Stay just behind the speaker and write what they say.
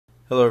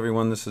Hello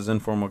everyone, this is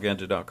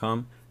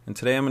informalgadget.com, and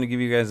today I'm going to give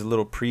you guys a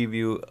little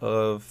preview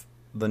of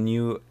the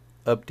new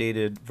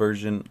updated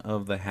version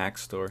of the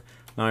HackStore.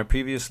 Now, I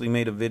previously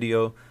made a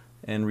video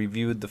and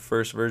reviewed the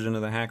first version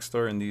of the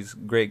HackStore, and these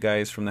great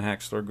guys from the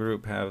HackStore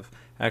group have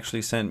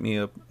actually sent me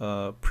a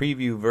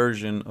preview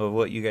version of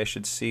what you guys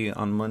should see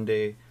on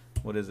Monday.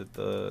 What is it,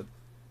 the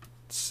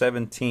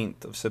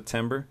 17th of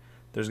September?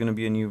 There's going to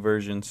be a new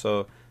version,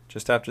 so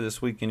just after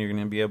this weekend you're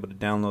going to be able to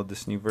download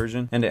this new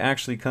version, and it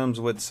actually comes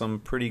with some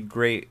pretty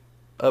great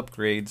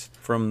upgrades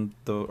from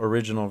the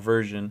original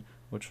version,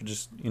 which will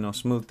just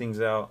smooth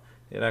things out.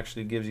 It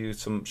actually gives you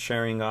some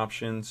sharing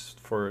options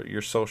for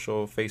your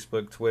social,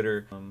 Facebook,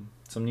 Twitter,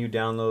 some new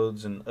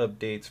downloads and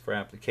updates for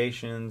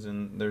applications,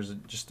 and there's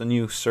just a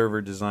new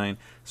server design.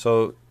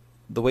 So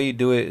the way you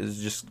do it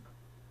is just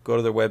go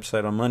to their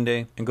website on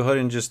Monday and go ahead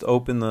and just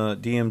open the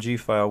DMG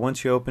file.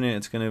 Once you open it,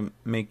 it's going to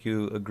make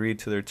you agree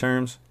to their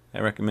terms. I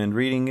recommend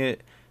reading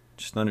it,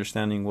 just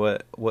understanding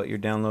what you're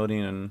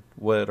downloading and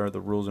what are the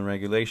rules and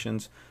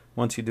regulations.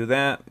 Once you do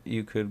that,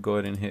 you could go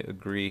ahead and hit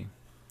agree.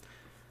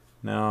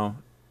 Now,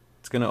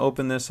 it's going to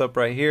open this up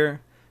right here.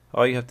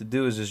 All you have to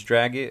do is just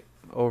drag it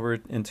over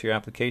into your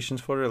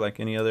applications folder like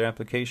any other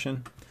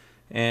application.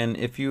 And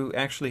if you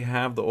actually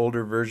have the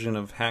older version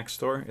of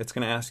HackStore, it's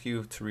going to ask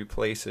you to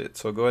replace it.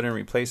 So go ahead and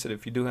replace it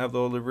if you do have the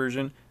older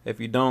version. If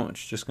you don't,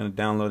 it's just going to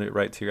download it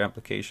right to your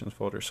applications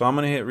folder. So I'm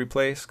going to hit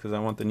replace because I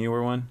want the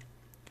newer one.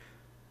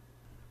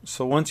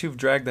 So once you've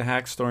dragged the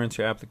HackStore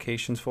into your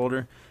applications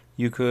folder,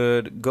 you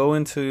could go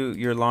into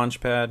your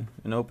Launchpad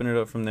and open it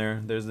up from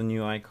there. There's the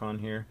new icon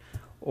here.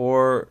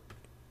 Or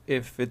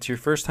if it's your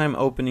first time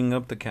opening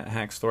up the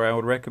HackStore, I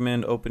would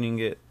recommend opening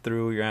it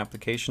through your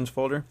applications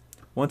folder.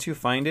 Once you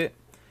find it,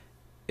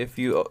 if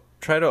you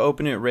try to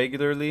open it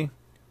regularly,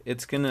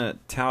 it's going to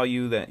tell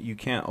you that you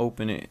can't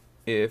open it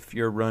if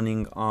you're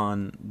running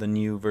on the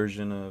new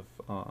version of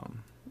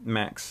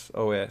Max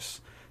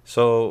OS.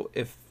 So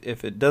if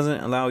it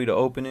doesn't allow you to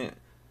open it,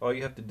 all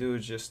you have to do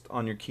is just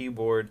on your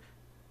keyboard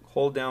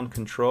hold down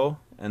Control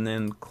and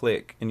then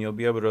click, and you'll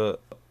be able to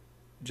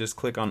just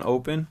click on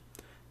open,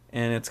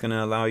 and it's going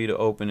to allow you to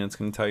open. It's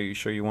going to tell you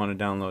sure you want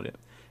to download it.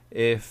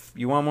 If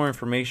you want more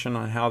information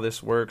on how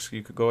this works,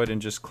 you could go ahead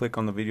and just click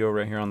on the video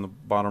right here on the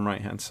bottom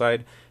right hand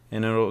side,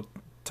 and it'll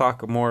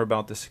talk more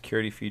about the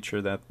security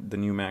feature that the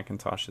new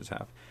Macintoshes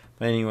have.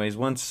 But anyways,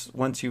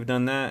 once you've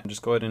done that,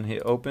 just go ahead and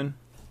hit open,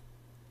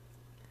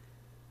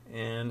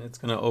 and it's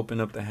going to open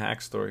up the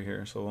HackStore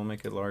here. So we'll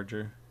make it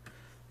larger,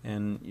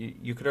 and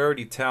you could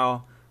already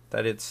tell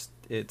that it's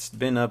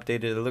been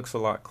updated. It looks a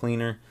lot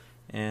cleaner,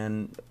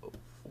 and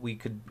we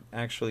could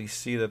actually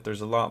see that there's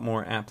a lot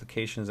more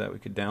applications that we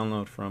could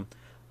download from.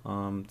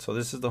 So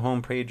this is the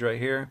home page right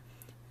here,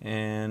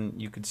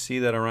 and you could see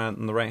that around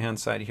on the right hand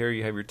side here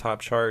you have your top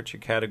charts,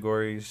 your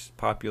categories,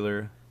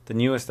 popular, the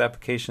newest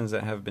applications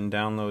that have been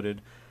downloaded,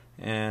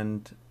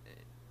 and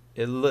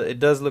it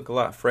does look a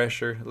lot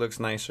fresher. It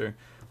looks nicer.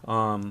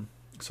 So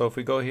if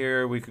we go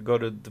here, we could go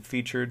to the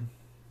featured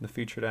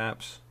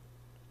apps.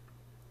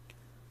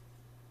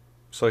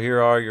 So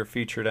here are your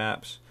featured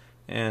apps.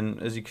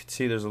 And as you can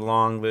see, there's a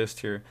long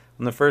list here.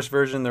 On the first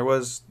version, there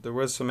was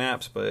some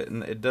apps, but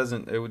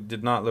it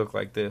did not look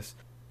like this.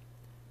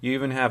 You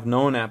even have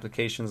known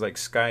applications like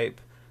Skype,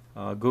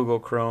 Google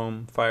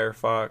Chrome,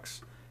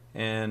 Firefox,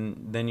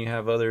 and then you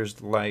have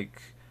others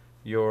like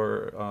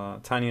your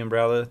Tiny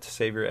Umbrella to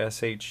save your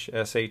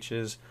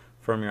SHs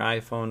from your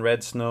iPhone,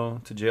 Red Snow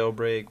to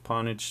jailbreak,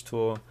 Pawnage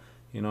Tool.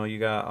 You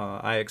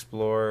got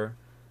iExplorer.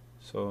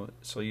 So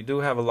you do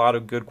have a lot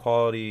of good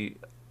quality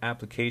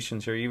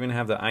applications here. You even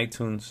have the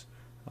iTunes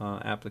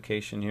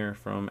application here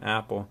from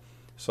Apple.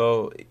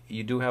 So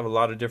you do have a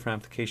lot of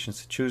different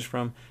applications to choose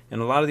from, and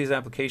a lot of these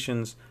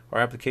applications are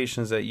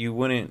applications that you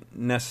wouldn't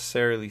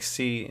necessarily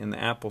see in the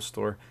Apple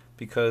Store,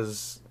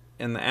 because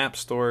in the App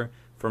Store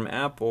from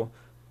Apple,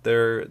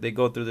 they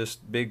go through this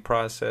big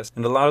process,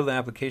 and a lot of the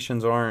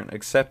applications aren't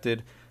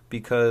accepted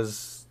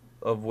because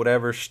of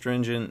whatever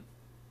stringent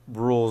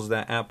rules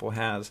that Apple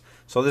has.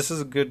 So this is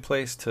a good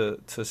place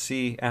to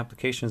see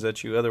applications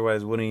that you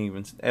otherwise wouldn't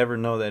even ever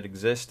know that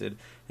existed,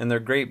 and they're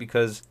great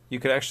because you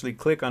could actually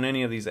click on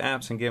any of these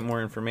apps and get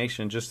more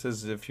information just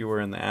as if you were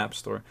in the App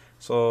Store.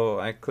 So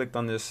I clicked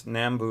on this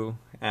Nambu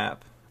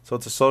app. So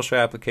it's a social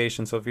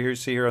application. So if you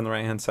see here on the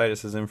right hand side, it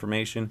says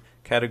information,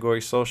 category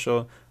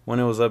social, when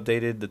it was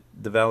updated, the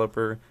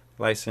developer,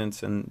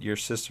 license, and your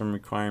system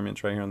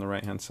requirements right here on the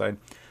right hand side.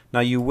 Now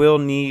you will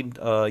need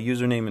a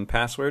username and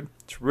password.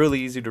 It's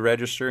really easy to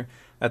register.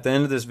 At the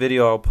end of this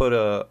video, I'll put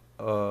a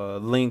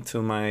link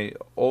to my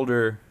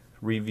older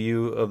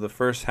review of the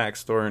first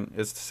HackStore, and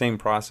it's the same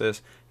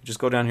process. You just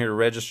go down here to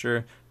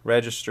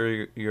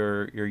register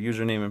your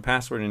username and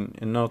password, and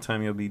in no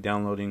time you'll be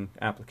downloading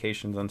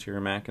applications onto your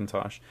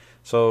Macintosh.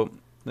 So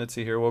let's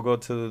see here. We'll go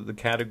to the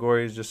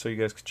categories just so you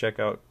guys can check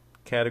out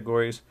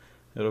categories.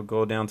 It'll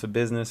go down to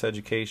business,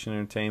 education,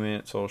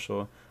 entertainment,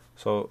 social.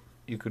 So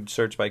you could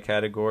search by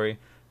category,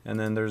 and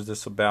then there's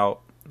this about,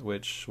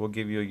 which will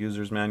give you a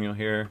user's manual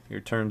here,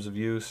 your terms of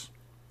use,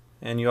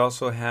 and you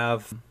also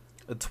have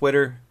a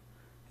Twitter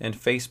and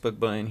Facebook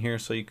button here,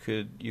 so you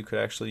could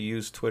actually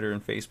use Twitter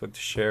and Facebook to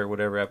share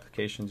whatever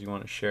applications you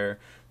want to share.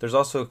 There's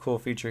also a cool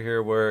feature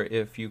here where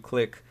if you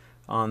click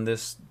on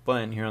this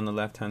button here on the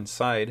left hand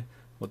side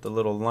with the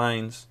little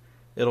lines,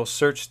 it'll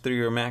search through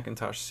your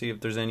Macintosh to see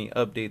if there's any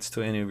updates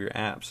to any of your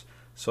apps.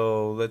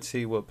 So let's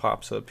see what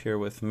pops up here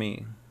with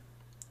me.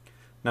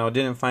 Now, I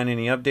didn't find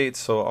any updates,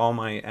 so all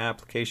my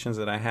applications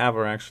that I have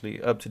are actually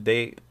up to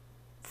date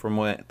from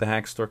what the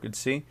HackStore could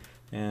see,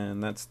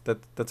 and that's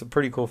a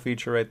pretty cool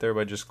feature right there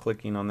by just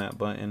clicking on that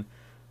button.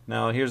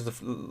 Now here's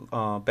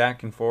the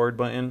back and forward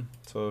button,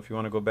 so if you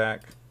want to go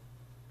back,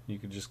 you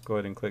could just go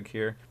ahead and click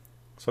here.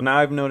 So now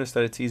I've noticed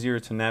that it's easier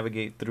to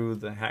navigate through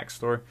the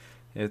HackStore.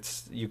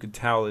 You could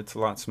tell it's a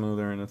lot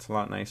smoother and it's a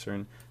lot nicer,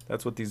 and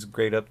that's what these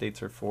great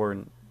updates are for.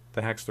 And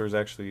the HackStore has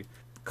actually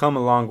come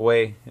a long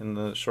way in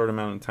the short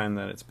amount of time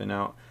that it's been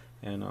out,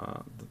 and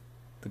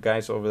the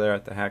guys over there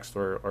at the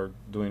HackStore are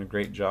doing a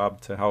great job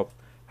to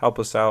help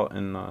us out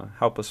and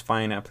help us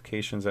find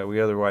applications that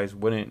we otherwise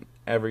wouldn't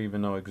ever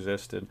even know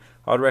existed.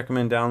 I would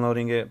recommend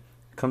downloading it.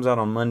 It comes out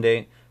on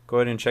Monday. Go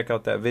ahead and check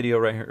out that video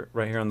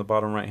right here on the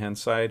bottom right hand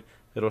side.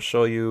 It'll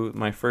show you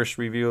my first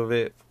review of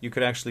it. You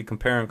could actually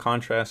compare and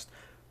contrast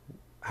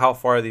how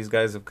far these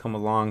guys have come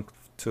along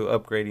to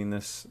upgrading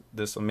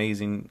this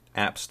amazing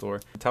app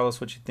store. Tell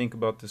us what you think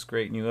about this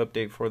great new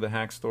update for the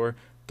HackStore.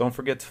 Don't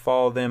forget to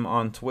follow them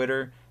on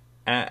Twitter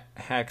at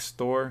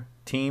HackStore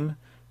Team.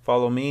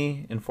 Follow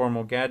me,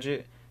 Informal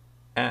Gadget,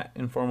 at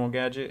Informal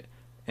Gadget,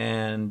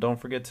 and don't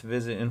forget to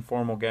visit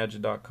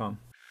informalgadget.com.